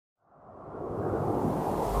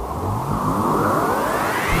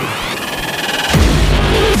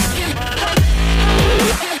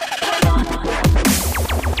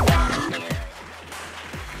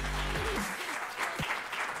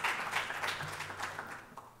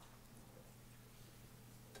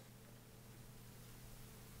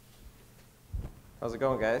How's it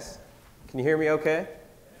going, guys? Can you hear me okay?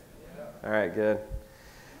 Yeah. All right, good.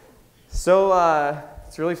 So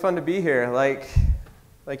it's really fun to be here. Like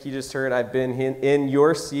you just heard, I've been in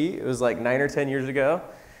your seat. It was like 9 or 10 years ago,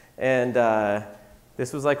 and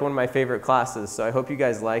this was like one of my favorite classes, so I hope you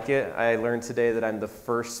guys like it. I learned today that I'm the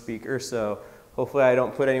first speaker, so hopefully I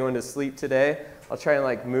don't put anyone to sleep today. I'll try and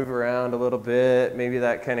like move around a little bit. Maybe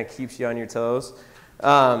that kind of keeps you on your toes.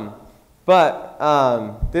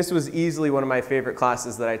 But this was easily one of my favorite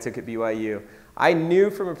classes that I took at BYU. I knew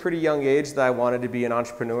from a pretty young age that I wanted to be an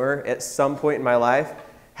entrepreneur at some point in my life.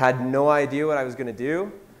 Had no idea what I was going to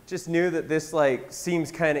do. Just knew that this like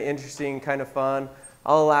seems kind of interesting, kind of fun.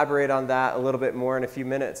 I'll elaborate on that a little bit more in a few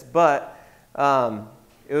minutes. But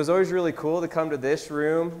it was always really cool to come to this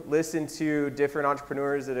room, listen to different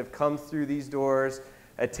entrepreneurs that have come through these doors,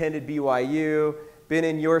 attended BYU, been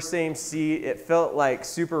in your same seat. It felt like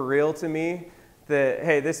super real to me that,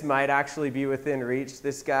 hey, this might actually be within reach.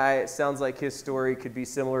 This guy, it sounds like his story could be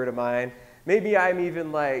similar to mine. Maybe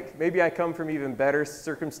maybe I come from even better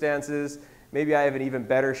circumstances. Maybe I have an even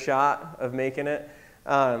better shot of making it.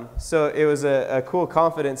 So it was a cool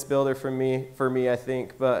confidence builder for me, I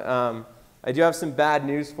think. But I do have some bad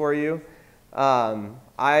news for you.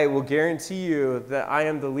 I will guarantee you that I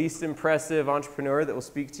am the least impressive entrepreneur that will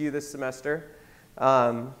speak to you this semester.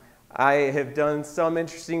 I have done some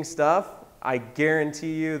interesting stuff. I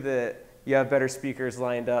guarantee you that you have better speakers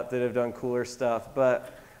lined up that have done cooler stuff.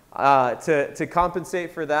 But to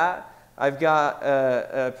compensate for that, I've got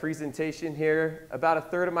a presentation here. About a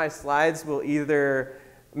third of my slides will either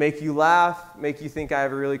make you laugh, make you think I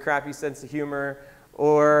have a really crappy sense of humor,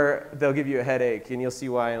 or they'll give you a headache, and you'll see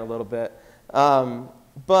why in a little bit.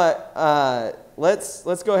 But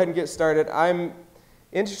let's go ahead and get started. I'm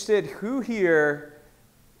interested, who here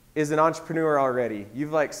is an entrepreneur already?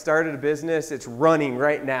 You've like started a business, it's running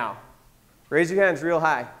right now. Raise your hands real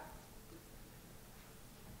high.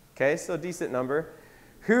 Okay, so decent number.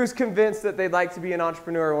 Who's convinced that they'd like to be an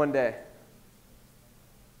entrepreneur one day?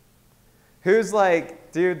 Who's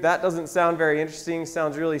like, dude, that doesn't sound very interesting,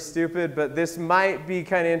 sounds really stupid, but this might be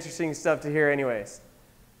kind of interesting stuff to hear anyways?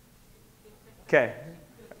 Okay.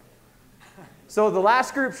 So the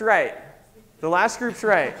last group's right. The last group's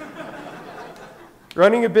right.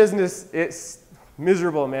 Running a business, it's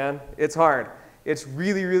miserable, man. It's hard. It's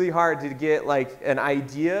really, really hard to get like an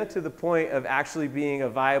idea to the point of actually being a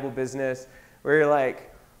viable business where you're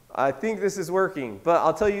like, I think this is working. But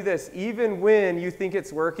I'll tell you this, even when you think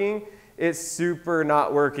it's working, it's super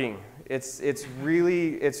not working. It's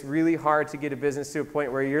really hard to get a business to a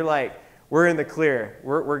point where you're like, we're in the clear.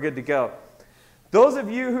 We're good to go. Those of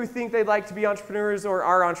you who think they'd like to be entrepreneurs or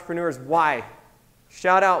are entrepreneurs, why?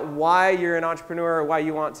 Shout out why you're an entrepreneur or why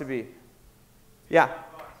you want to be. Yeah.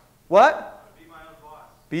 What? Be my own boss.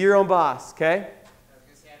 Be your own boss, okay? I was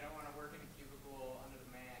going to say I don't want to work in a cubicle under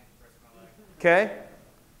the man for the rest of my life.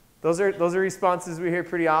 Okay. Those are responses we hear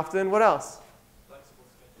pretty often. What else? Flexible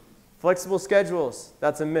schedules. Flexible schedules.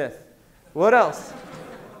 That's a myth. What else?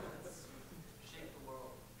 Shape the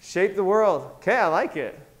world. Shape the world. Okay, I like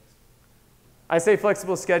it. I say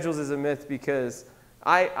flexible schedules is a myth because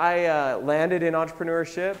I landed in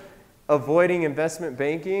entrepreneurship, avoiding investment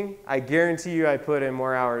banking. I guarantee you I put in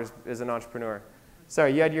more hours as an entrepreneur.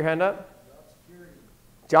 Sorry, you had your hand up? Job security.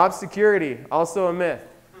 Job security, also a myth.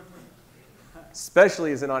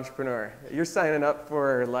 Especially as an entrepreneur. You're signing up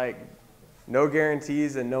for like no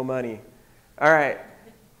guarantees and no money. All right,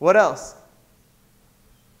 what else?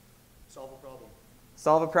 Solve a problem.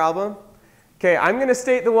 Solve a problem? Okay, I'm going to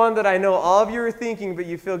state the one that I know all of you are thinking, but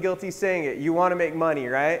you feel guilty saying it. You want to make money,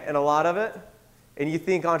 right? And a lot of it? And you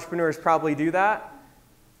think entrepreneurs probably do that?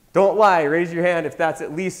 Don't lie. Raise your hand if that's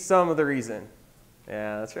at least some of the reason.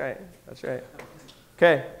 Yeah, that's right. That's right.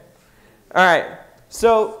 Okay. All right.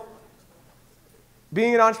 So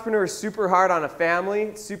being an entrepreneur is super hard on a family.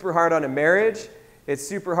 It's super hard on a marriage. It's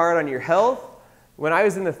super hard on your health. When I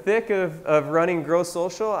was in the thick of running Grow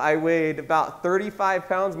Social, I weighed about 35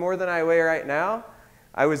 pounds more than I weigh right now.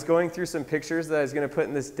 I was going through some pictures that I was going to put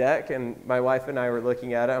in this deck, and my wife and I were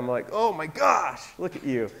looking at it. I'm like, oh my gosh, look at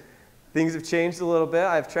you. Things have changed a little bit.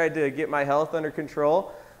 I've tried to get my health under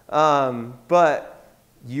control. But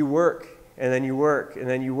you work, and then you work, and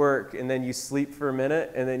then you work, and then you sleep for a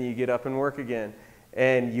minute, and then you get up and work again.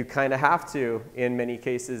 And you kind of have to in many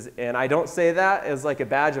cases. And I don't say that as like a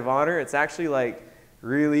badge of honor. It's actually like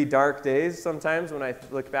really dark days sometimes when I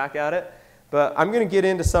look back at it. But I'm going to get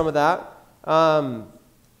into some of that.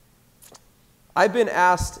 I've been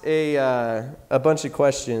asked a bunch of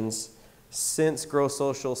questions since Grow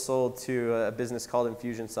Social sold to a business called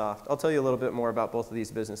Infusionsoft. I'll tell you a little bit more about both of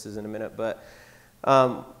these businesses in a minute. But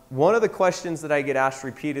One of the questions that I get asked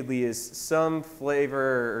repeatedly is some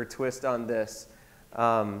flavor or twist on this.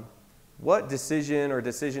 What decision or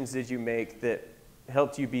decisions did you make that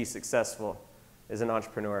helped you be successful as an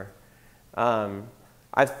entrepreneur?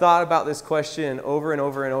 I've thought about this question over and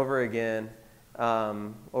over and over again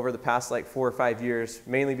over the past like 4 or 5 years,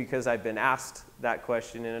 mainly because I've been asked that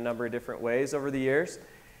question in a number of different ways over the years.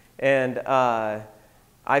 And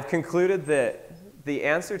I've concluded that the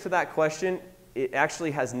answer to that question, it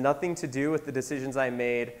actually has nothing to do with the decisions I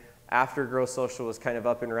made after Grow Social was kind of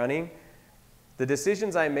up and running. The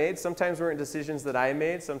decisions I made sometimes weren't decisions that I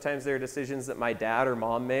made. Sometimes they were decisions that my dad or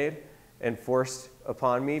mom made and forced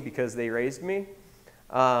upon me because they raised me.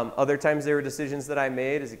 Other times they were decisions that I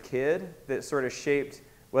made as a kid that sort of shaped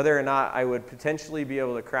whether or not I would potentially be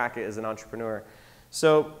able to crack it as an entrepreneur.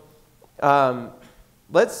 So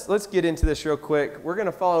let's get into this real quick. We're going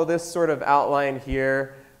to follow this sort of outline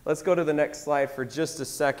here. Let's go to the next slide for just a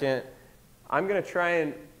second. I'm going to try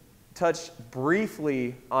and touch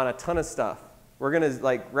briefly on a ton of stuff. We're going to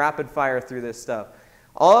like rapid fire through this stuff.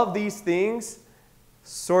 All of these things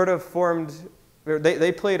sort of formed,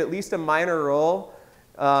 they played at least a minor role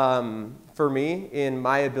for me in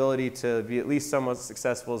my ability to be at least somewhat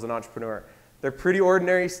successful as an entrepreneur. They're pretty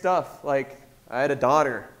ordinary stuff. Like I had a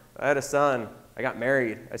daughter, I had a son, I got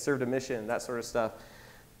married, I served a mission, that sort of stuff.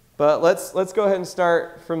 But let's go ahead and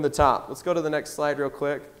start from the top. Let's go to the next slide real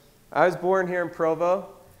quick. I was born here in Provo.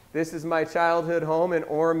 This is my childhood home in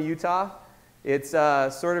Orem, Utah. It's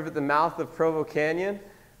sort of at the mouth of Provo Canyon.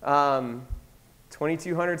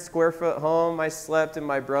 2,200 square foot home. I slept in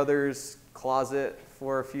my brother's closet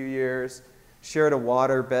for a few years. Shared a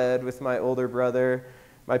water bed with my older brother.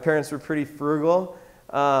 My parents were pretty frugal.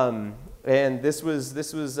 And this was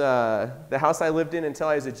the house I lived in until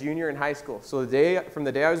I was a junior in high school. So from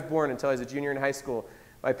the day I was born until I was a junior in high school,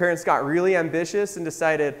 my parents got really ambitious and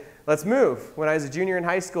decided, let's move. When I was a junior in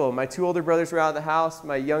high school, my 2 older brothers were out of the house.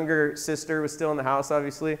 My younger sister was still in the house,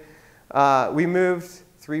 obviously. We moved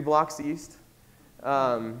 3 blocks east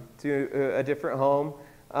to a different home.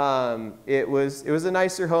 It was a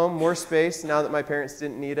nicer home, more space now that my parents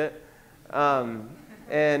didn't need it.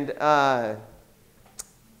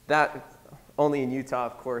 That only in Utah,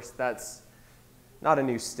 of course. That's not a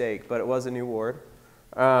new state, but it was a new ward.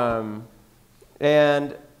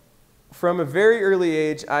 And from a very early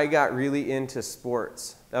age, I got really into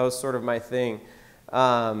sports. That was sort of my thing.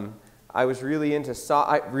 I was really into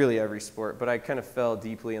really every sport, but I kind of fell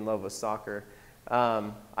deeply in love with soccer.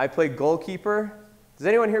 I played goalkeeper. Does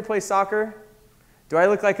anyone here play soccer? Do I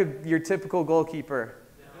look like your typical goalkeeper?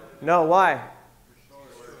 No, why?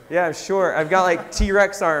 Yeah, I'm short. I've got like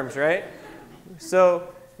T-Rex arms, right?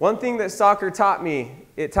 So one thing that soccer taught me,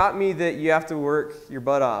 it taught me that you have to work your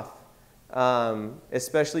butt off,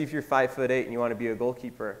 especially if you're 5'8" and you want to be a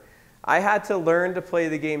goalkeeper. I had to learn to play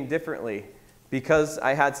the game differently because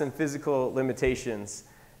I had some physical limitations.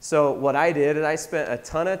 So what I did is I spent a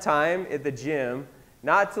ton of time at the gym,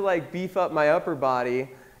 not to like beef up my upper body.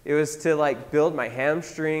 It was to like build my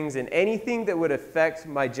hamstrings and anything that would affect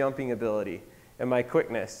my jumping ability and my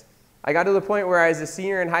quickness. I got to the point where I was a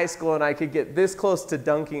senior in high school and I could get this close to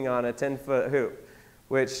dunking on a 10-foot hoop,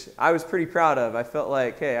 which I was pretty proud of. I felt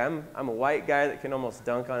like, hey, I'm a white guy that can almost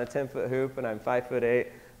dunk on a 10-foot hoop and I'm 5'8".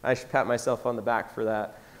 I should pat myself on the back for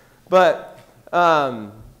that. But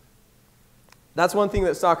that's one thing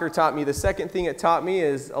that soccer taught me. The second thing it taught me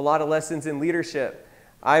is a lot of lessons in leadership.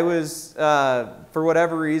 I was, for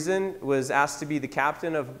whatever reason, was asked to be the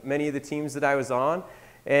captain of many of the teams that I was on.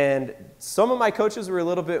 And some of my coaches were a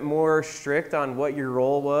little bit more strict on what your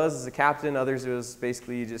role was as a captain. Others, it was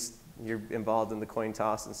basically you're involved in the coin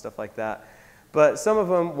toss and stuff like that. But some of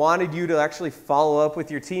them wanted you to actually follow up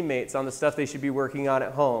with your teammates on the stuff they should be working on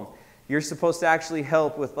at home. You're supposed to actually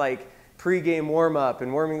help with like pre-game warm-up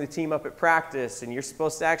and warming the team up at practice. And you're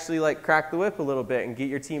supposed to actually like crack the whip a little bit and get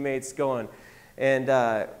your teammates going. And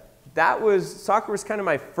soccer was kind of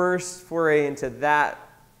my first foray into that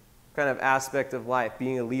kind of aspect of life,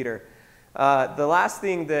 being a leader. The last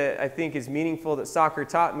thing that I think is meaningful that soccer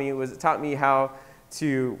taught me was it taught me how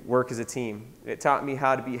to work as a team. It taught me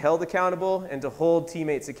how to be held accountable and to hold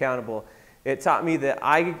teammates accountable. It taught me that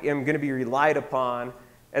I am going to be relied upon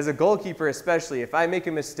as a goalkeeper, especially. If I make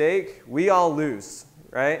a mistake, we all lose,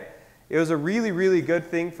 right? It was a really, really good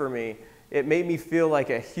thing for me. It made me feel like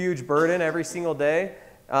a huge burden every single day,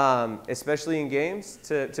 especially in games,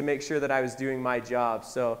 to make sure that I was doing my job.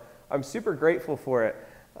 So I'm super grateful for it.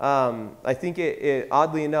 I think it,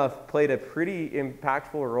 oddly enough, played a pretty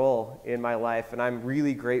impactful role in my life, and I'm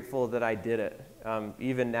really grateful that I did it,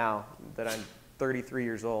 even now that I'm 33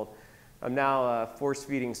 years old. I'm now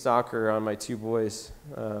force-feeding soccer on my 2 boys,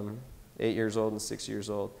 8 years old and 6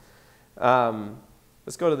 years old.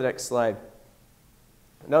 Let's go to the next slide.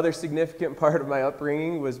 Another significant part of my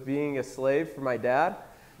upbringing was being a slave for my dad.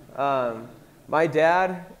 My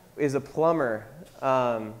dad is a plumber.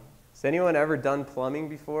 Has anyone ever done plumbing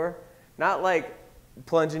before? Not like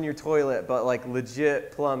plunging your toilet, but like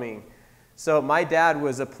legit plumbing. So my dad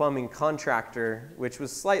was a plumbing contractor, which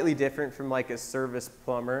was slightly different from like a service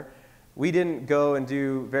plumber. We didn't go and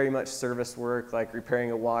do very much service work, like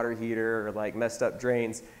repairing a water heater or like messed up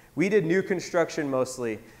drains. We did new construction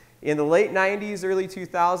mostly. In the late 90s, early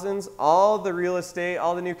 2000s, all the real estate,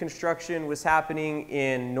 all the new construction was happening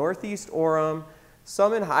in Northeast Orem,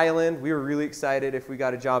 some in Highland. We were really excited if we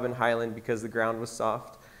got a job in Highland because the ground was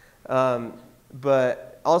soft.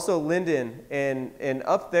 But also Linden, and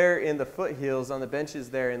up there in the foothills on the benches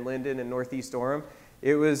there in Linden and Northeast Orem,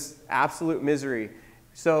 it was absolute misery.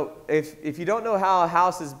 So if you don't know how a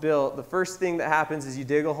house is built, the first thing that happens is you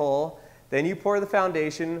dig a hole, then you pour the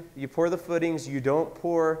foundation, you pour the footings, you don't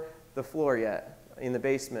pour the floor yet in the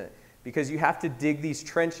basement because you have to dig these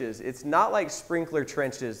trenches. It's not like sprinkler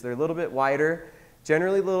trenches. They're a little bit wider,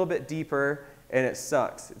 generally a little bit deeper, and it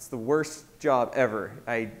sucks. It's the worst job ever.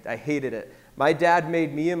 I hated it. My dad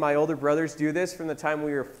made me and my older brothers do this from the time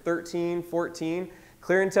we were 13, 14,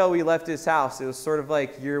 clear until we left his house. It was sort of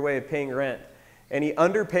like your way of paying rent. And he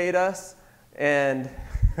underpaid us, and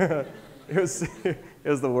it was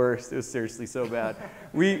the worst. It was seriously so bad.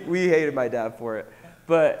 We hated my dad for it.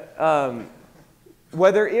 But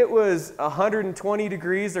whether it was 120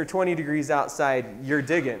 degrees or 20 degrees outside, you're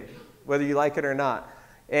digging, whether you like it or not.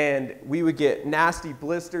 And we would get nasty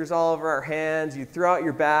blisters all over our hands. You'd throw out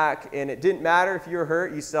your back, and it didn't matter if you were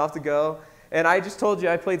hurt. You still have to go. And I just told you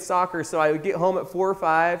I played soccer, so I would get home at 4 or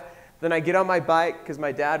 5. Then I'd get on my bike because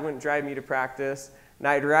my dad wouldn't drive me to practice. And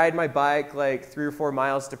I'd ride my bike like 3 or 4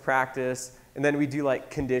 miles to practice. And then we'd do like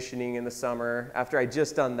conditioning in the summer after I'd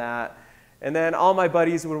just done that. And then all my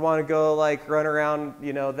buddies would want to go like run around,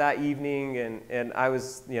 that evening. And I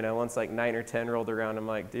was, once like 9 or 10 rolled around, I'm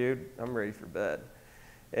like, dude, I'm ready for bed.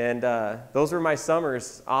 And those were my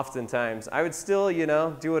summers oftentimes. I would still,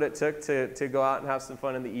 do what it took to go out and have some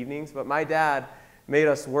fun in the evenings. But my dad made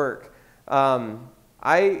us work.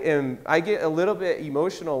 I get a little bit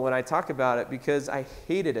emotional when I talk about it because I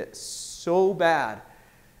hated it so bad.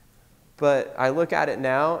 But I look at it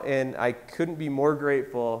now and I couldn't be more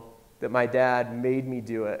grateful that my dad made me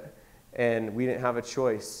do it. And we didn't have a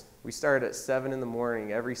choice. We started at 7 in the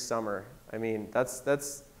morning every summer. I mean, that's like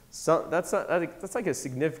a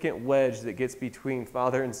significant wedge that gets between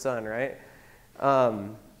father and son, right?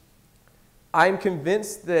 I'm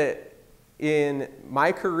convinced that in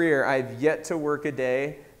my career, I've yet to work a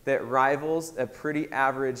day that rivals a pretty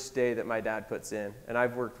average day that my dad puts in, and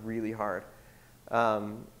I've worked really hard.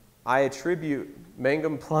 I attribute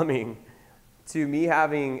Mangum Plumbing to me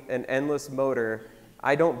having an endless motor.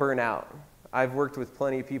 I don't burn out. I've worked with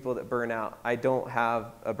plenty of people that burn out. I don't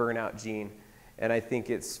have a burnout gene, and I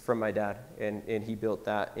think it's from my dad, and he built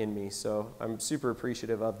that in me, so I'm super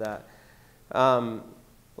appreciative of that.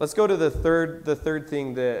 Let's go to the third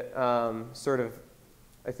thing that sort of,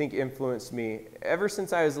 I think, influenced me. Ever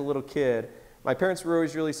since I was a little kid, my parents were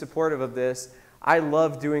always really supportive of this. I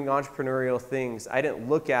love doing entrepreneurial things. I didn't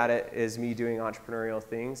look at it as me doing entrepreneurial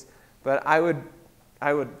things, but I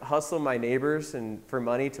would hustle my neighbors for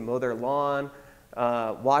money to mow their lawn,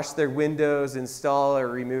 wash their windows, install or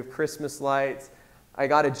remove Christmas lights. I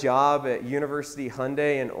got a job at University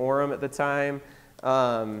Hyundai in Orem at the time.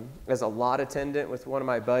 As a lot attendant with one of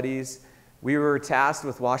my buddies. We were tasked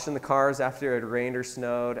with washing the cars after it had rained or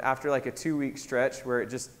snowed. After like a 2-week stretch where it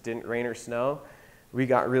just didn't rain or snow, we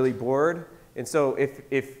got really bored. And so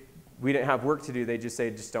if we didn't have work to do, they'd just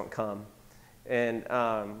say, just don't come. And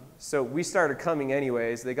so we started coming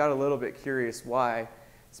anyways. They got a little bit curious why.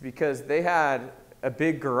 It's because they had a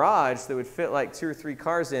big garage that would fit like 2 or 3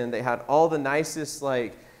 cars in. They had all the nicest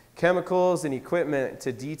like chemicals and equipment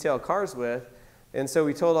to detail cars with. And so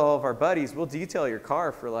we told all of our buddies, we'll detail your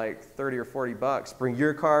car for like 30 or 40 bucks. Bring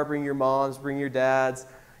your car, bring your mom's, bring your dad's.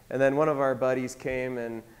 And then one of our buddies came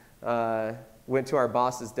and went to our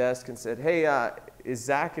boss's desk and said, hey, is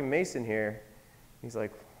Zach and Mason here? He's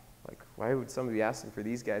like, why would somebody be asking for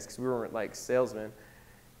these guys? Because we weren't like salesmen.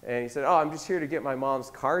 And he said, oh, I'm just here to get my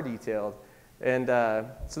mom's car detailed. And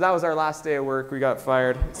so that was our last day of work. We got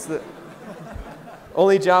fired. It's the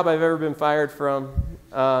only job I've ever been fired from.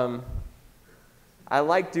 I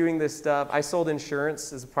like doing this stuff. I sold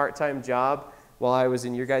insurance as a part-time job while I was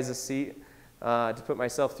in your guys' seat to put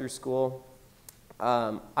myself through school.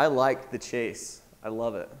 I like the chase. I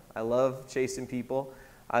love it. I love chasing people.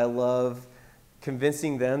 I love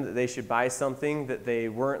convincing them that they should buy something that they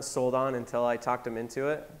weren't sold on until I talked them into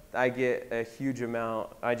it. I get a huge amount.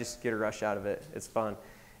 I just get a rush out of it. It's fun.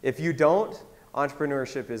 If you don't,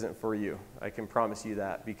 entrepreneurship isn't for you. I can promise you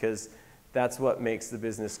that, because that's what makes the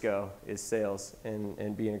business go, is sales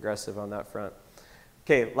and being aggressive on that front.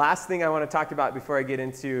 Okay, last thing I want to talk about before I get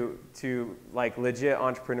into like legit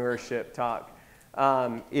entrepreneurship talk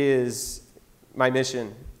is my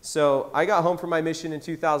mission. So I got home from my mission in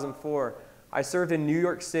 2004. I served in New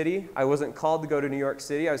York City. I wasn't called to go to New York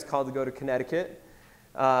City. I was called to go to Connecticut,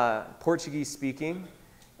 Portuguese speaking.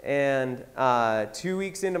 And 2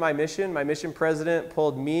 weeks into my mission president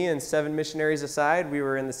pulled me and 7 missionaries aside. We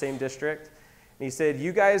were in the same district. And he said,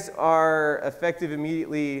 you guys are effective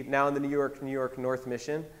immediately now in the New York North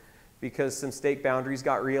mission because some state boundaries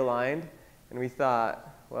got realigned. And we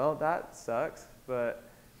thought, well, that sucks, but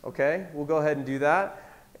okay, we'll go ahead and do that.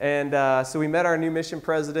 And so we met our new mission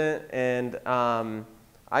president, and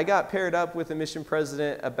I got paired up with a mission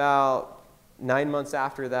president about 9 months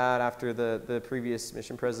after that, after the previous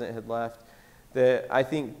mission president had left, that I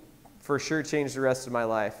think for sure changed the rest of my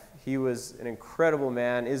life. He was an incredible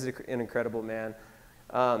man, is an incredible man.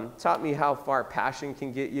 Taught me how far passion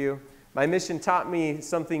can get you. My mission taught me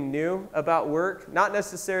something new about work, not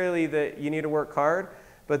necessarily that you need to work hard,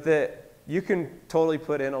 but that you can totally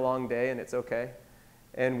put in a long day and it's okay.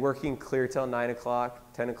 And working clear till 9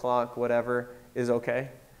 o'clock, 10 o'clock, whatever, is okay.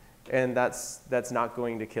 And that's not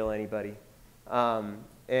going to kill anybody.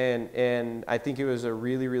 And I think it was a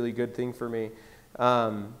really, really good thing for me.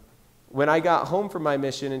 When I got home from my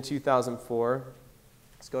mission in 2004,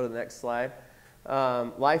 let's go to the next slide,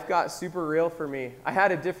 life got super real for me. I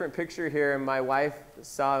had a different picture here, and my wife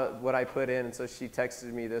saw what I put in, and so she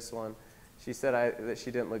texted me this one. She said that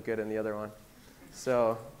she didn't look good in the other one.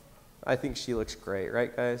 So I think she looks great,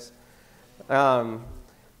 right, guys?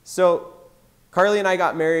 So Carly and I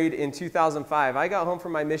got married in 2005. I got home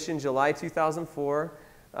from my mission July 2004.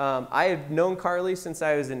 I had known Carly since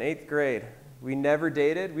I was in 8th grade. We never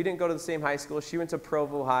dated. We didn't go to the same high school. She went to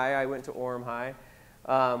Provo High. I went to Orem High.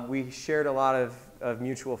 We shared a lot of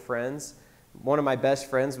mutual friends. One of my best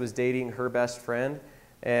friends was dating her best friend.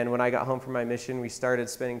 And when I got home from my mission, we started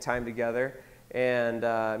spending time together. And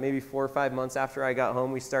maybe 4 or 5 months after I got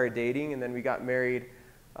home, we started dating. And then we got married,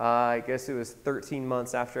 I guess it was 13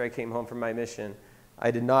 months after I came home from my mission.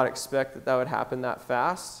 I did not expect that that would happen that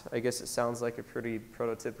fast. I guess it sounds like a pretty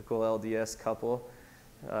prototypical LDS couple.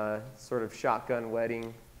 Sort of shotgun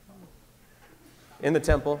wedding in the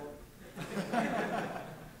temple.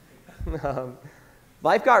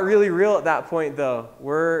 Life got really real at that point, though.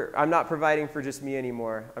 I'm not providing for just me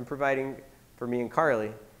anymore. I'm providing for me and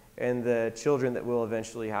Carly and the children that we'll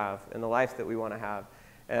eventually have and the life that we want to have.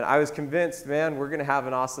 And I was convinced, man, we're going to have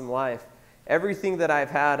an awesome life. Everything that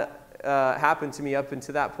I've had happen to me up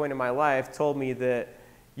until that point in my life told me that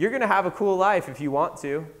you're going to have a cool life if you want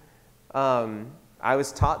to. I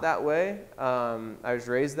was taught that way. I was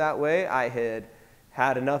raised that way. I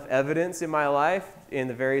had enough evidence in my life in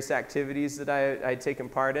the various activities that I'd taken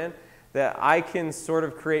part in that I can sort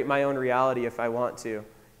of create my own reality if I want to.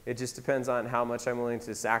 It just depends on how much I'm willing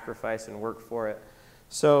to sacrifice and work for it.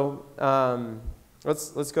 So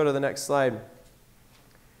let's go to the next slide.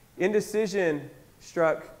 Indecision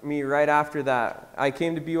struck me right after that. I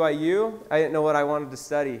came to BYU. I didn't know what I wanted to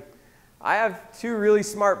study. I have 2 really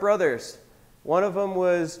smart brothers. One of them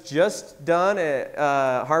was just done at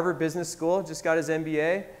Harvard Business School, just got his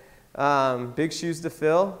MBA. Big shoes to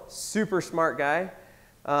fill. Super smart guy.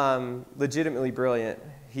 Legitimately brilliant.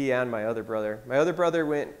 He and my other brother. My other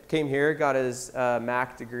brother came here, got his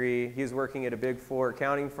Mac degree. He was working at a Big 4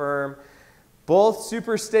 accounting firm. Both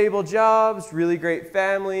super stable jobs, really great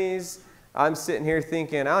families. I'm sitting here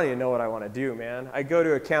thinking, I don't even know what I want to do, man. I go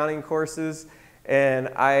to accounting courses, and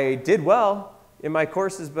I did well in my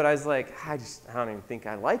courses, but I was like, I don't even think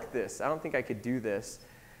I like this. I don't think I could do this.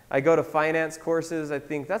 I go to finance courses. I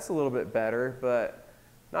think that's a little bit better, but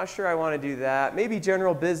not sure I want to do that. Maybe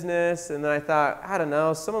general business. And then I thought, I don't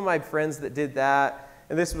know, some of my friends that did that,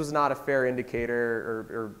 and this was not a fair indicator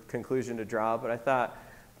or conclusion to draw, but I thought,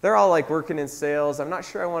 they're all like working in sales. I'm not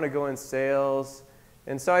sure I want to go in sales.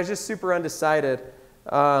 And so I was just super undecided.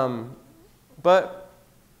 But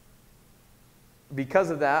because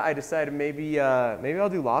of that, I decided maybe I'll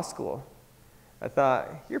do law school. I thought,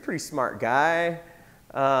 you're a pretty smart guy.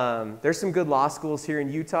 There's some good law schools here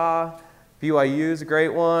in Utah. BYU is a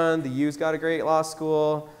great one. The U's got a great law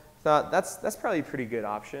school. I thought, that's probably a pretty good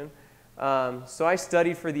option. So I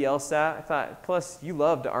studied for the LSAT. I thought, plus, you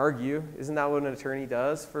love to argue. Isn't that what an attorney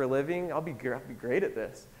does for a living? I'll be great at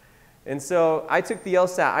this. And so I took the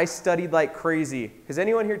LSAT. I studied like crazy. Has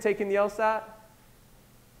anyone here taken the LSAT?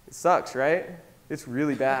 It sucks, right? It's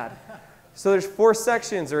really bad. So there's 4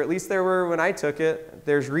 sections, or at least there were when I took it.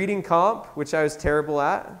 There's reading comp, which I was terrible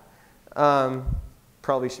at.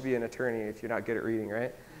 Probably should be an attorney if you're not good at reading,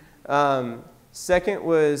 right? Second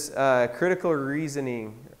was critical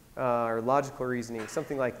reasoning or logical reasoning,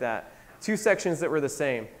 something like that. 2 sections that were the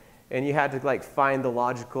same. And you had to like find the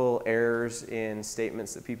logical errors in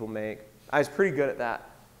statements that people make. I was pretty good at that.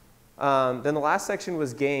 Then the last section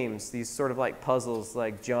was games, these sort of like puzzles,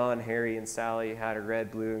 like John, Harry, and Sally had a red,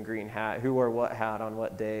 blue, and green hat. Who wore what hat on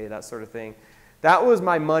what day, that sort of thing. That was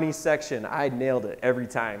my money section. I nailed it every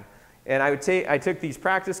time. And I took these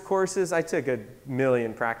practice courses. I took a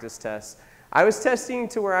million practice tests. I was testing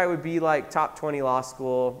to where I would be like top 20 law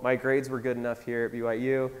school. My grades were good enough here at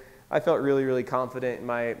BYU. I felt really, really confident in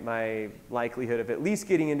my likelihood of at least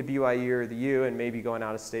getting into BYU or the U and maybe going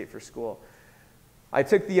out of state for school. I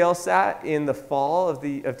took the LSAT in the fall of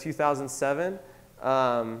 2007. When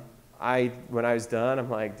I was done, I'm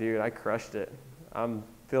like, dude, I crushed it. I'm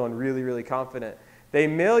feeling really, really confident. They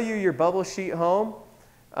mail you your bubble sheet home.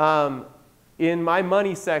 In my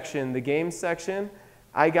money section, the games section,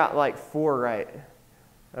 I got like 4 right.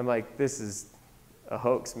 I'm like, this is a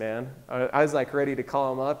hoax, man. I was like ready to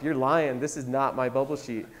call them up. You're lying. This is not my bubble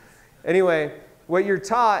sheet. Anyway, what you're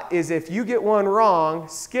taught is if you get one wrong,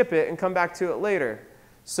 skip it and come back to it later.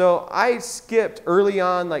 So I skipped early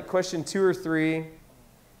on, like question 2 or 3.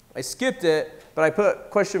 I skipped it, but I put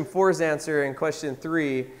question 4's answer in question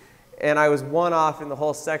 3, and I was 1 off in the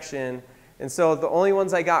whole section. And so the only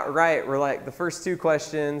ones I got right were like the first 2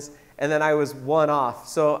 questions, and then I was 1 off.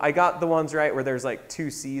 So I got the ones right where there's like 2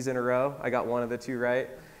 C's in a row. I got 1 of the 2 right.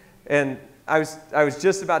 And I was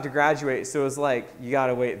just about to graduate, so it was like, you got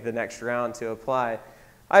to wait the next round to apply.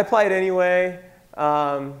 I applied anyway.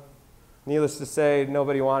 Needless to say,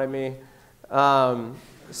 nobody wanted me.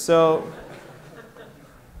 So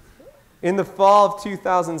in the fall of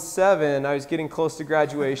 2007, I was getting close to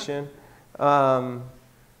graduation.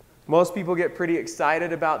 Most people get pretty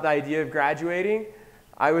excited about the idea of graduating.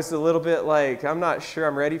 I was a little bit like, I'm not sure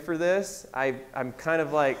I'm ready for this. I'm kind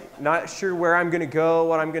of like not sure where I'm going to go,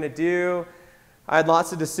 what I'm going to do. I had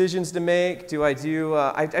lots of decisions to make. I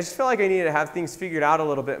just felt like I needed to have things figured out a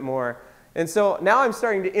little bit more. And so now I'm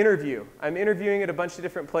starting to interview. I'm interviewing at a bunch of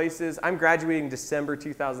different places. I'm graduating December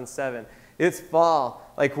 2007. It's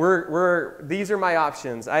fall. Like these are my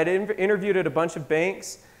options. I had interviewed at a bunch of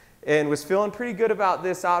banks and was feeling pretty good about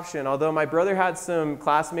this option, although my brother had some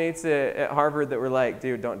classmates at Harvard that were like,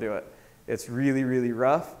 dude, don't do it. It's really, really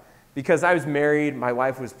rough. Because I was married, my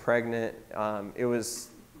wife was pregnant. It was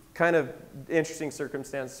kind of interesting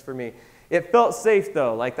circumstances for me. It felt safe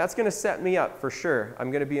though, like that's gonna set me up for sure.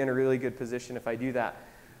 I'm gonna be in a really good position if I do that.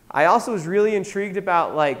 I also was really intrigued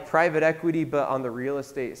about like private equity, but on the real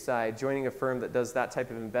estate side, joining a firm that does that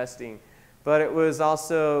type of investing. But it was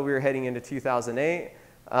also, we were heading into 2008.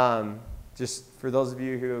 Just for those of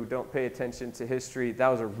you who don't pay attention to history, that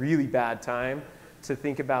was a really bad time to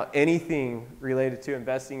think about anything related to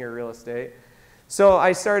investing or real estate. So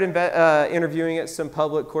I started interviewing at some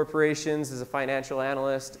public corporations as a financial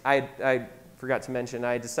analyst. I forgot to mention,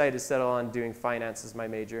 I decided to settle on doing finance as my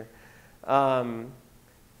major.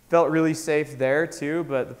 Felt really safe there too,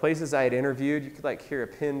 but the places I had interviewed, you could like hear a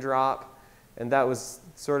pin drop, and that was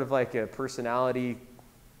sort of like I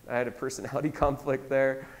had a personality conflict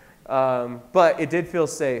there. But it did feel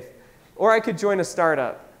safe. Or I could join a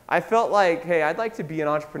startup. I felt like, hey, I'd like to be an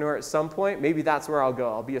entrepreneur at some point. Maybe that's where I'll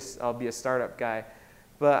go. I'll be a startup guy.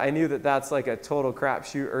 But I knew that that's like a total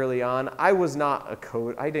crapshoot early on. I was not a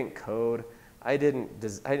code. I didn't code. I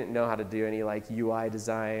didn't know how to do any like UI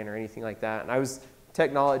design or anything like that. And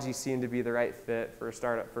technology seemed to be the right fit for a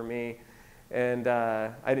startup for me. And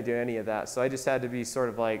I didn't do any of that. So I just had to be sort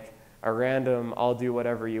of like a random, I'll do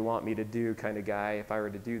whatever you want me to do kind of guy if I were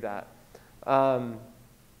to do that.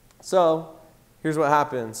 So here's what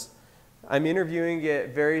happens. I'm interviewing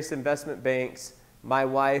at various investment banks. My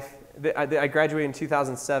wife, I graduated in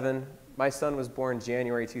 2007. My son was born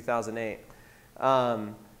January 2008.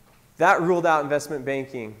 That ruled out investment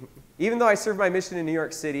banking. Even though I served my mission in New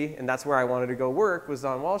York City, and that's where I wanted to go work, was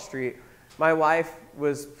on Wall Street, my wife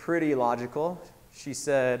was pretty logical. She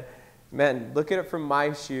said, man, look at it from my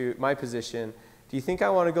position. Do you think I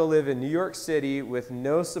want to go live in New York City with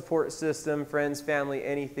no support system, friends, family,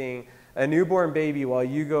 anything, a newborn baby while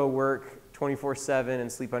you go work 24/7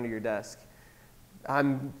 and sleep under your desk?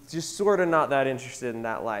 I'm just sort of not that interested in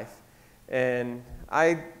that life. And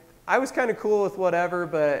I was kind of cool with whatever,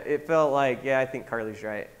 but it felt like, yeah, I think Carly's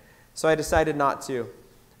right. So I decided not to.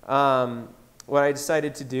 what I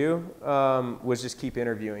decided to do was just keep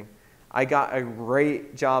interviewing. I got a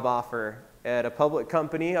great job offer at a public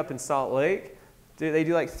company up in Salt Lake. They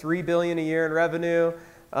do like $3 billion a year in revenue.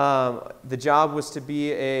 The job was to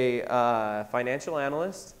be a financial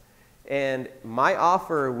analyst, and my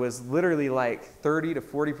offer was literally like 30 to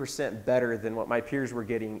 40% better than what my peers were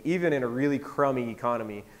getting, even in a really crummy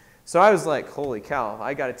economy. So I was like, holy cow,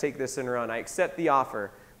 I got to take this and run. I accept the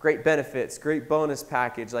offer. Great benefits, great bonus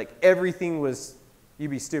package. Like everything was,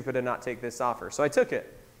 you'd be stupid to not take this offer. So I took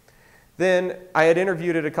it. Then I had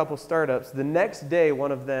interviewed at a couple startups. The next day,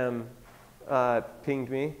 one of them pinged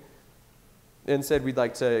me and said, we'd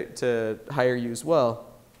like to hire you as well.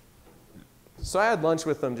 So I had lunch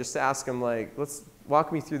with them just to ask them, like, let's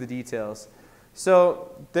walk me through the details.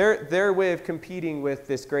 So their way of competing with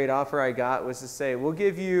this great offer I got was to say, we'll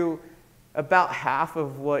give you about half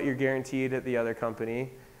of what you're guaranteed at the other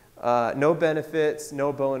company. No benefits,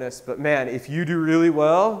 no bonus, but man, if you do really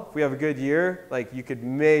well, if we have a good year, like you could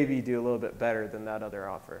maybe do a little bit better than that other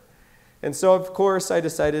offer. And so, of course, I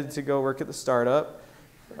decided to go work at the startup.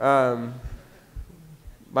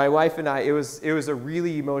 My wife and I, it was a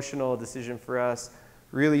really emotional decision for us,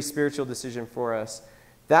 really spiritual decision for us.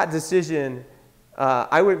 That decision,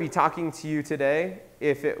 I wouldn't be talking to you today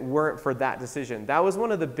if it weren't for that decision. That was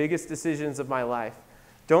one of the biggest decisions of my life.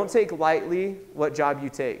 Don't take lightly what job you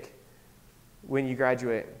take when you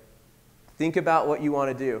graduate. Think about what you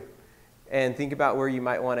want to do and think about where you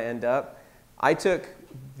might want to end up. I took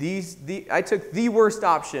the worst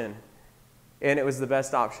option, and it was the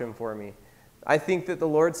best option for me. I think that the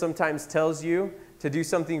Lord sometimes tells you to do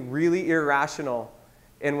something really irrational.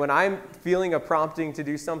 And when I'm feeling a prompting to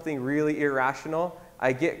do something really irrational,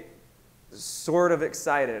 I get sort of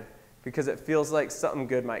excited because it feels like something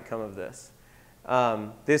good might come of this.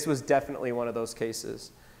 This was definitely one of those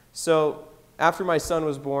cases. So after my son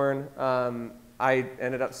was born, I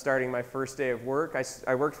ended up starting my first day of work.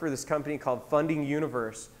 I worked for this company called Funding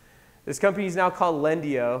Universe. This company is now called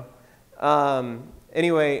Lendio.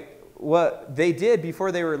 Anyway, what they did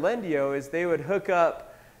before they were Lendio is they would hook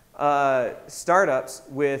up startups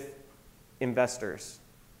with investors.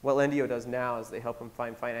 What Lendio does now is they help them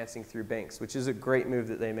find financing through banks, which is a great move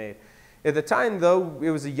that they made. At the time, though, it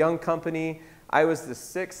was a young company. I was the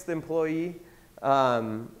 6th employee.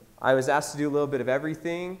 I was asked to do a little bit of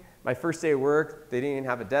everything. My first day of work, they didn't even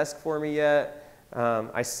have a desk for me yet.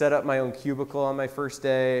 I set up my own cubicle on my first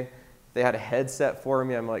day. They had a headset for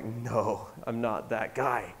me. I'm like, no, I'm not that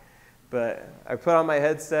guy. But I put on my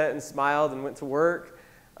headset and smiled and went to work.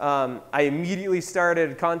 I immediately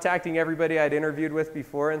started contacting everybody I'd interviewed with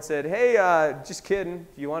before and said, hey, just kidding.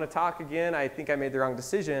 If you want to talk again, I think I made the wrong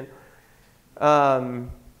decision.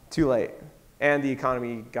 Too late. And the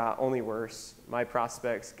economy got only worse. My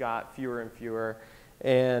prospects got fewer and fewer.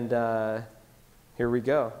 And here we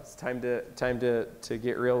go. It's time to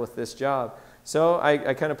get real with this job. So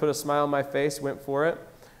I kind of put a smile on my face, went for it.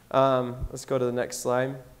 Let's go to the next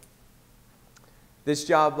slide. This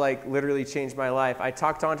job like literally changed my life. I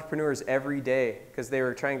talked to entrepreneurs every day because they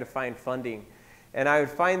were trying to find funding. And I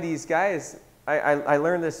would find these guys, I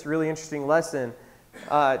learned this really interesting lesson.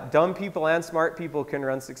 Dumb people and smart people can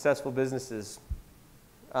run successful businesses.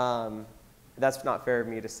 That's not fair of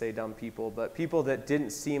me to say dumb people, but people that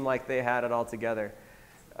didn't seem like they had it all together.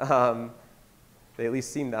 They at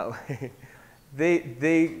least seemed that way.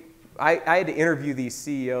 I had to interview these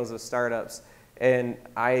CEOs of startups, and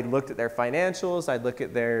I looked at their financials, I'd look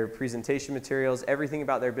at their presentation materials, everything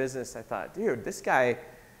about their business. I thought, dude, this guy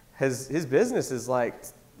his business is like,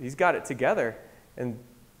 he's got it together. And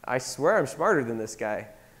I swear I'm smarter than this guy.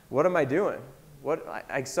 What am I doing?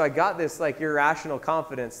 So I got this like irrational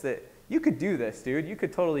confidence that you could do this, dude. You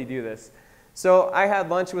could totally do this. So I had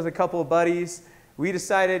lunch with a couple of buddies. We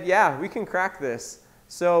decided, yeah, we can crack this.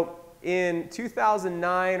 So in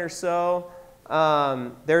 2009 or so,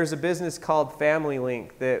 there's a business called Family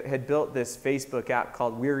Link that had built this Facebook app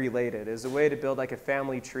called We're Related. It was a way to build like a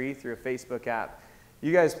family tree through a Facebook app.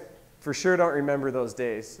 You guys for sure don't remember those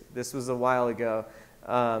days. This was a while ago.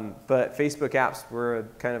 But Facebook apps were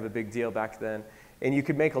kind of a big deal back then. And you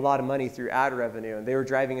could make a lot of money through ad revenue. And they were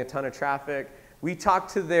driving a ton of traffic. We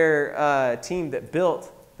talked to their team that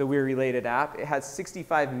built the We're Related app. It had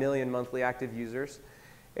 65 million monthly active users.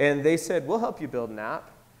 And they said, we'll help you build an app.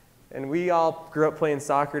 And we all grew up playing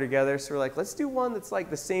soccer together. So we're like, let's do one that's like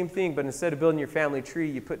the same thing. But instead of building your family tree,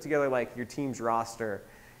 you put together like your team's roster.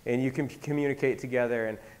 And you can communicate together.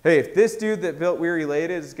 And hey, if this dude that built We're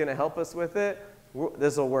Related is going to help us with it,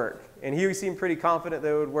 this will work. And he seemed pretty confident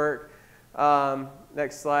that it would work.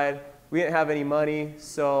 Next slide. We didn't have any money,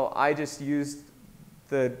 so I just used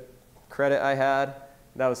the credit I had.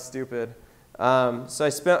 That was stupid. So I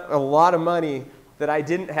spent a lot of money that I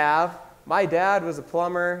didn't have. My dad was a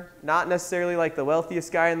plumber, not necessarily like the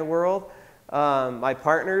wealthiest guy in the world. My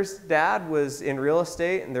partner's dad was in real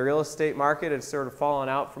estate, and the real estate market had sort of fallen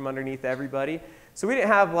out from underneath everybody. So we didn't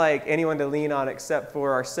have like anyone to lean on except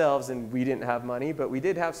for ourselves, and we didn't have money, but we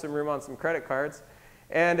did have some room on some credit cards.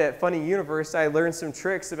 And at Funding Universe, I learned some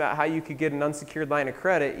tricks about how you could get an unsecured line of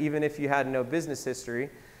credit even if you had no business history.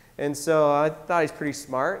 And so I thought he's pretty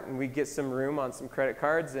smart, and we'd get some room on some credit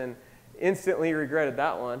cards, and instantly regretted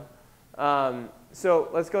that one. So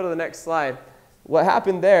let's go to the next slide. What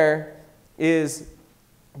happened there is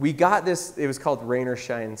we got this, it was called Rain or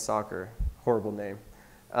Shine Soccer, horrible name.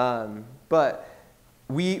 But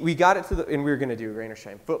we got it to and we were going to do Rain or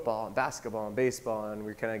Shine football and basketball and baseball, and we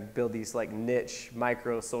were kind of build these like niche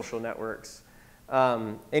micro social networks.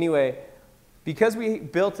 Anyway, because we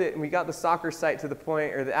built it and we got the soccer site to the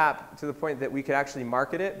point, or the app to the point that we could actually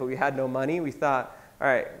market it, but we had no money, we thought, all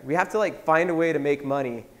right, we have to like find a way to make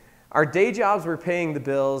money. Our day jobs were paying the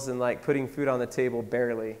bills and like putting food on the table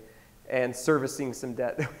barely, and servicing some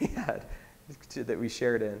debt that we had, that we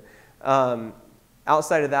shared in.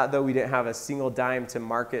 Outside of that, though, we didn't have a single dime to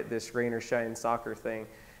market this Rain or Shine soccer thing.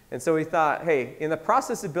 And so we thought, hey, in the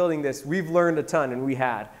process of building this, we've learned a ton, and we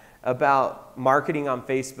had, about marketing on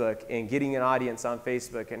Facebook and getting an audience on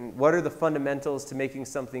Facebook, and what are the fundamentals to making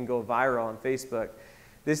something go viral on Facebook.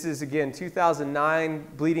 This is, again, 2009,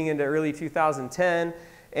 bleeding into early 2010,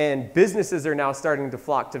 and businesses are now starting to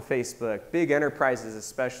flock to Facebook, big enterprises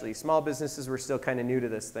especially. Small businesses were still kind of new to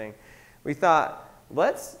this thing. We thought,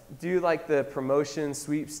 let's do like the promotion,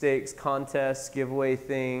 sweepstakes, contests, giveaway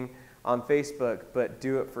thing on Facebook, but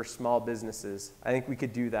do it for small businesses. I think we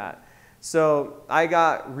could do that. So I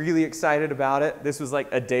got really excited about it. This was like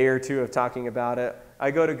a day or two of talking about it. I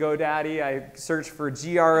go to GoDaddy, I search for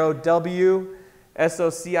GROW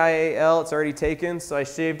SOCIAL, it's already taken, so I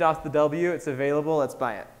shaved off the W, it's available, let's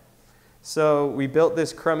buy it. So we built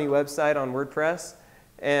this crummy website on WordPress,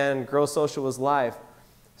 and Grow Social was live.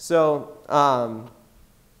 So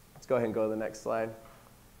let's go ahead and go to the next slide.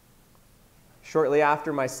 Shortly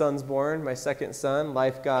after my son's born, my second son,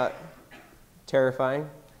 life got terrifying.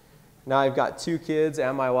 Now I've got 2 kids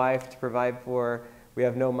and my wife to provide for. We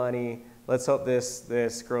have no money. Let's hope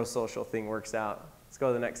this Grow Social thing works out. Let's go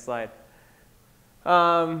to the next slide.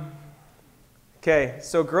 Okay,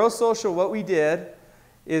 so Grow Social, what we did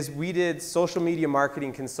is we did social media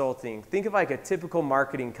marketing consulting. Think of like a typical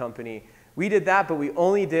marketing company. We did that, but we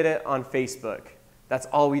only did it on Facebook. That's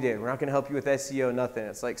all we did. We're not going to help you with SEO, nothing.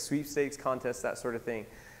 It's like sweepstakes, contests, that sort of thing.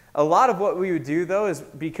 A lot of what we would do, though, is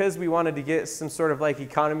because we wanted to get some sort of like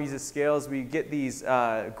economies of scales, we get these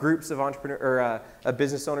groups of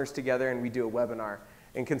business owners together, and we do a webinar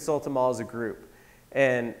and consult them all as a group.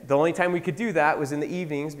 And the only time we could do that was in the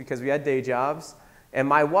evenings because we had day jobs. And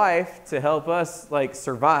my wife, to help us like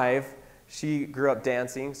survive, she grew up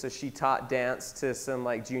dancing, so she taught dance to some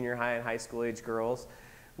like junior high and high school age girls,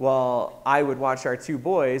 while I would watch our 2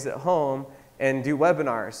 boys at home and do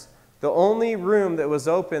webinars. The only room that was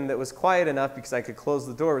open that was quiet enough because I could close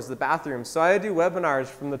the door was the bathroom. So I would do webinars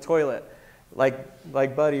from the toilet. Like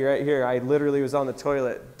Buddy right here, I literally was on the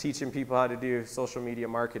toilet teaching people how to do social media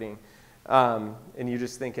marketing. And you're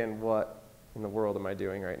just thinking, what in the world am I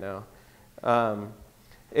doing right now?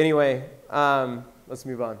 Anyway, let's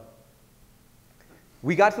move on.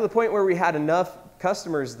 We got to the point where we had enough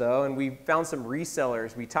customers, though, and we found some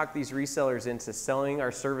resellers. We talked these resellers into selling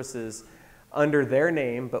our services under their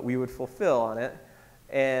name, but we would fulfill on it.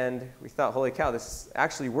 And we thought, holy cow, this is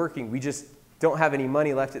actually working. We just don't have any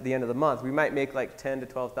money left at the end of the month. We might make like $10,000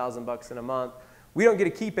 to $12,000 in a month. We don't get to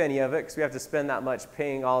keep any of it because we have to spend that much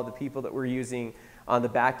paying all the people that we're using on the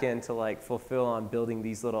back end to like fulfill on building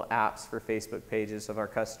these little apps for Facebook pages of our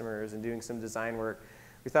customers and doing some design work.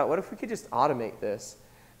 We thought, what if we could just automate this?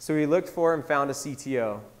 So we looked for and found a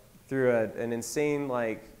CTO through an insane,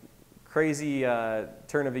 like, crazy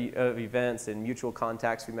turn of events and mutual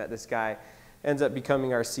contacts. We met this guy, ends up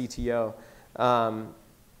becoming our CTO.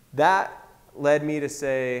 That led me to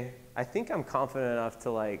say, I think I'm confident enough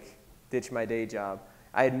to like ditch my day job.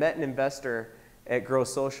 I had met an investor at Grow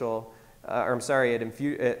Social, at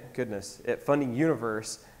Funding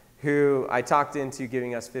Universe, who I talked into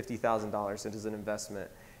giving us $50,000 as an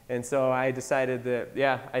investment. And so I decided that,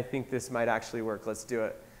 yeah, I think this might actually work. Let's do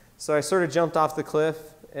it. So I sort of jumped off the cliff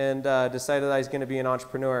and decided I was going to be an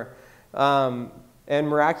entrepreneur. And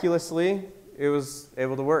miraculously, it was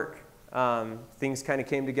able to work. Things kind of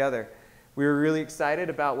came together. We were really excited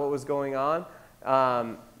about what was going on.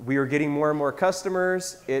 We were getting more and more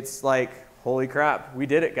customers. It's like, holy crap, we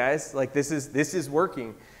did it, guys. Like, this is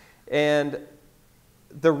working. And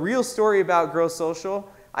the real story about Grow Social,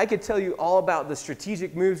 I could tell you all about the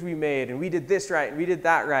strategic moves we made, and we did this right, and we did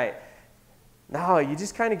that right. No, you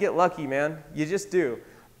just kind of get lucky, man. You just do.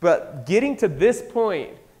 But getting to this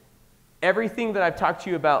point, everything that I've talked to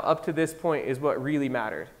you about up to this point is what really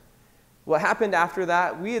mattered. What happened after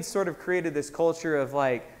that, we had sort of created this culture of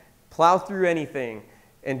like, plow through anything,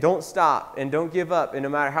 and don't stop, and don't give up, and no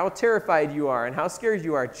matter how terrified you are and how scared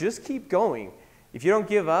you are, just keep going. If you don't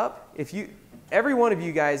give up, every one of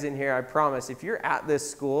you guys in here, I promise, if you're at this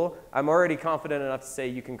school, I'm already confident enough to say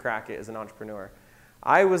you can crack it as an entrepreneur.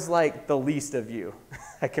 I was like the least of you.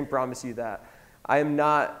 I can promise you that. I am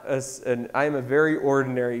a very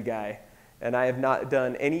ordinary guy, and I have not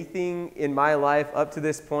done anything in my life up to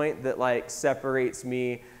this point that like separates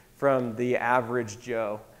me from the average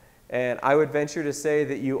Joe. And I would venture to say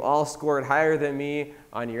that you all scored higher than me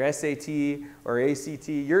on your SAT or ACT.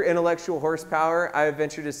 Your intellectual horsepower, I would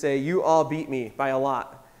venture to say you all beat me by a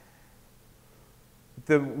lot.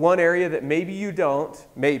 The one area that maybe you don't,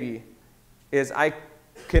 is I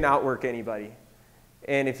can outwork anybody.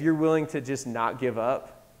 And if you're willing to just not give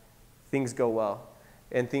up, things go well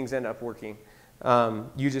and things end up working.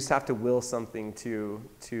 You just have to will something to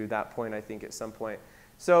that point, I think, at some point.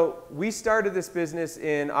 So we started this business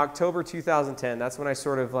in October 2010. That's when I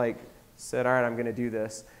sort of like said, all right, I'm going to do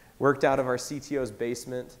this. Worked out of our CTO's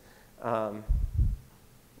basement. That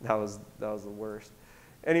was the worst.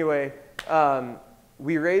 Anyway,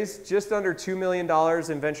 we raised just under $2 million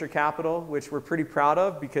in venture capital, which we're pretty proud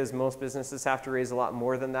of because most businesses have to raise a lot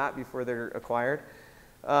more than that before they're acquired.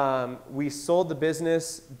 We sold the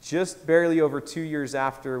business just barely over 2 years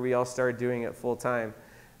after we all started doing it full time.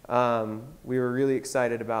 We were really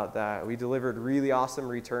excited about that. We delivered really awesome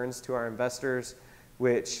returns to our investors,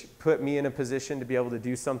 which put me in a position to be able to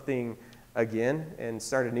do something again and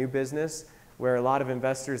start a new business where a lot of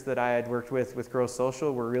investors that I had worked with Grow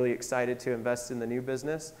Social were really excited to invest in the new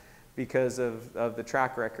business because of the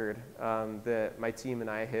track record that my team and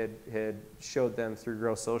I had showed them through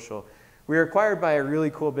Grow Social. We were acquired by a really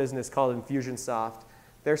cool business called Infusionsoft.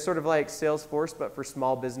 They're sort of like Salesforce, but for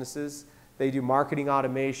small businesses. They do marketing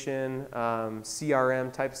automation,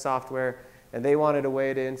 CRM type software, and they wanted a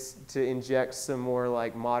way to inject some more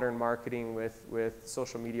like modern marketing with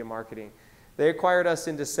social media marketing. They acquired us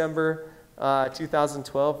in December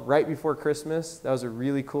 2012, right before Christmas. That was a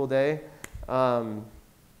really cool day.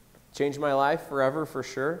 Changed my life forever for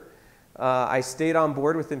sure. I stayed on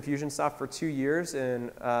board with Infusionsoft for 2 years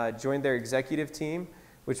and joined their executive team,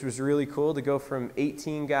 which was really cool to go from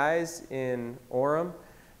 18 guys in Orem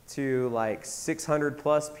to like 600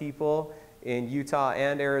 plus people in Utah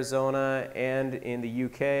and Arizona and in the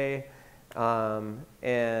UK,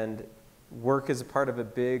 and work as a part of a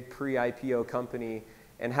big pre-IPO company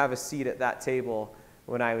and have a seat at that table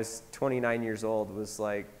when I was 29 years old was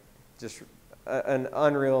like just an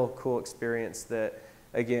unreal cool experience that,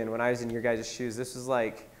 again, when I was in your guys' shoes, this was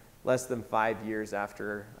like less than 5 years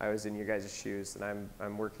after I was in your guys' shoes and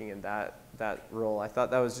I'm working in that role. I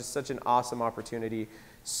thought that was just such an awesome opportunity.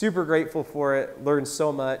 Super grateful for it, learned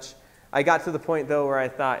so much. I got to the point though where I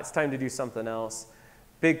thought it's time to do something else.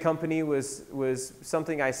 Big company was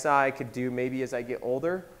something I saw I could do maybe as I get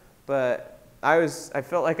older, but I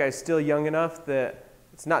felt like I was still young enough that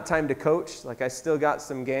it's not time to coach. Like I still got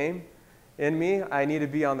some game in me. I need to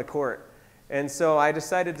be on the court. And so I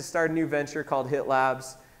decided to start a new venture called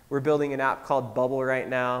HitLabs. We're building an app called Bubble right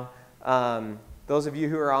now. Those of you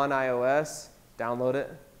who are on iOS, download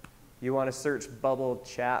it. You want to search Bubble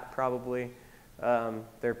Chat probably. There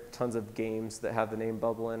are tons of games that have the name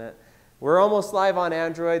Bubble in it. We're almost live on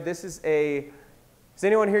Android. Has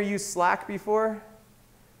anyone here used Slack before?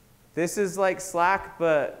 This is like Slack,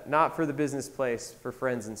 but not for the business place, for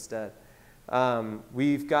friends instead.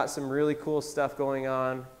 We've got some really cool stuff going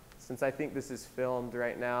on. Since I think this is filmed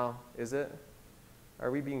right now, is it? Are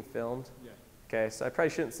we being filmed? Yeah. Okay, so I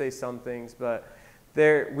probably shouldn't say some things, but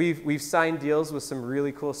we've signed deals with some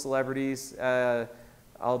really cool celebrities.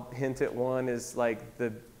 I'll hint at one is like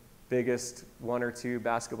the biggest 1 or 2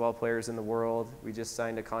 basketball players in the world. We just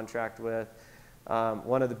signed a contract with.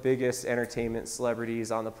 One of the biggest entertainment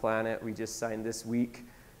celebrities on the planet we just signed this week,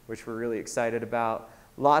 which we're really excited about.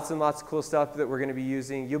 Lots and lots of cool stuff that we're going to be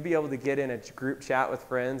using. You'll be able to get in a group chat with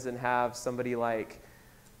friends and have somebody like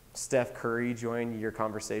Steph Curry join your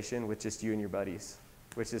conversation with just you and your buddies,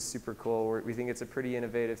 which is super cool. We think it's a pretty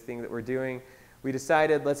innovative thing that we're doing. We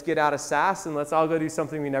decided let's get out of SaaS and let's all go do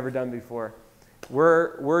something we've never done before.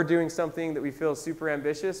 We're doing something that we feel super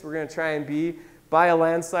ambitious. We're going to try and be, by a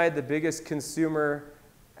landslide, the biggest consumer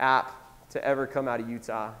app to ever come out of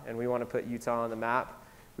Utah, and we want to put Utah on the map.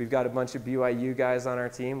 We've got a bunch of BYU guys on our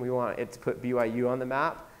team. We want it to put BYU on the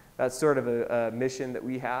map. That's sort of a mission that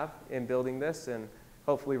we have in building this, and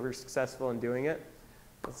hopefully we're successful in doing it.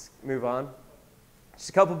 Let's move on. Just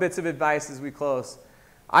a couple bits of advice as we close.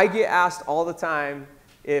 I get asked all the time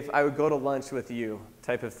if I would go to lunch with you,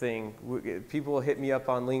 type of thing. People will hit me up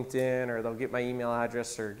on LinkedIn, or they'll get my email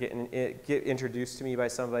address, or get introduced to me by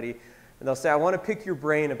somebody, and they'll say, I want to pick your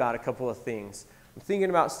brain about a couple of things. I'm thinking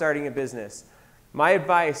about starting a business. My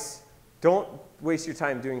advice, don't waste your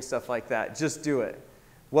time doing stuff like that. Just do it.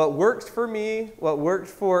 What worked for me, what worked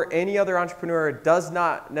for any other entrepreneur, does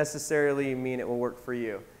not necessarily mean it will work for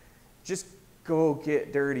you. Just go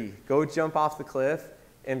get dirty. Go jump off the cliff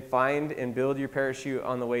and find and build your parachute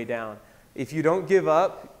on the way down. If you don't give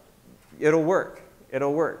up, it'll work.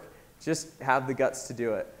 It'll work. Just have the guts to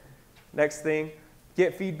do it. Next thing,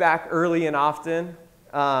 get feedback early and often.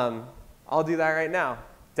 I'll do that right now.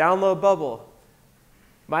 Download Bubble.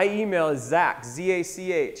 My email is Zach,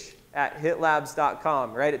 Z-A-C-H,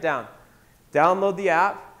 @hitlabs.com. Write it down. Download the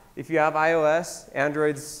app. If you have iOS,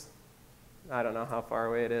 Android's, I don't know how far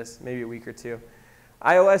away it is, maybe a week or two.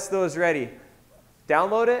 iOS, though, is ready.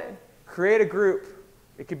 Download it. Create a group.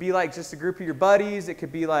 It could be like just a group of your buddies. It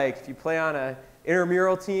could be like if you play on an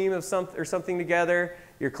intramural team of something together,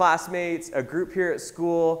 your classmates, a group here at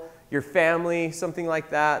school, your family, something like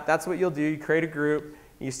that. That's what you'll do. You create a group,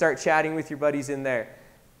 and you start chatting with your buddies in there.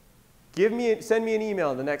 Send me an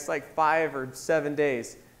email in the next like 5 or 7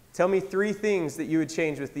 days. Tell me 3 things that you would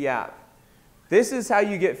change with the app. This is how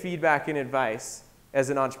you get feedback and advice as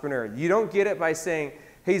an entrepreneur. You don't get it by saying,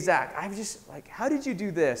 hey, Zach, I'm just like, how did you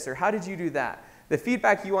do this? Or how did you do that? The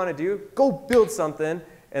feedback you want to do, go build something,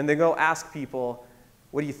 and then go ask people,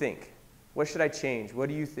 what do you think? What should I change? What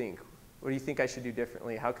do you think? What do you think I should do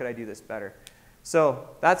differently? How could I do this better? So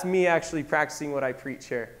that's me actually practicing what I preach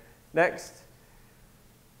here. Next.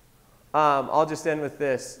 I'll just end with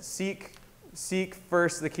this. Seek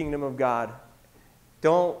first the kingdom of God.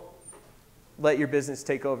 Don't let your business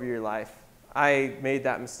take over your life. I made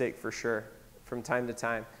that mistake for sure from time to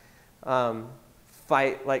time.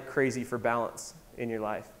 Fight like crazy for balance in your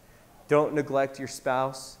life. Don't neglect your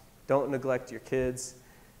spouse. Don't neglect your kids.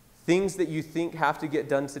 Things that you think have to get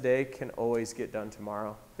done today can always get done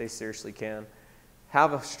tomorrow. They seriously can.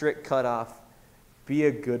 Have a strict cutoff. Be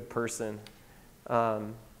a good person.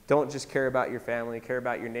 Don't just care about your family, care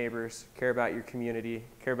about your neighbors, care about your community,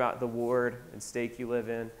 care about the ward and stake you live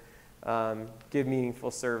in. Give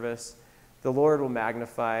meaningful service. The Lord will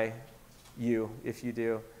magnify you if you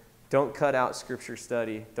do. Don't cut out scripture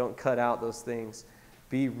study. Don't cut out those things.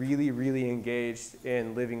 Be really, really engaged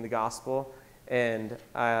in living the gospel. And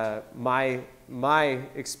my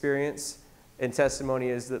experience and testimony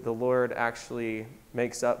is that the Lord actually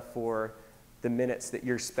makes up for the minutes that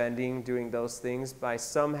you're spending doing those things by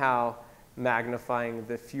somehow magnifying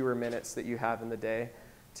the fewer minutes that you have in the day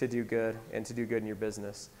to do good and to do good in your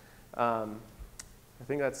business. I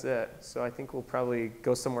think that's it. So I think we'll probably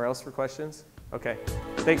go somewhere else for questions. Okay.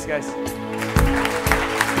 Thanks, guys.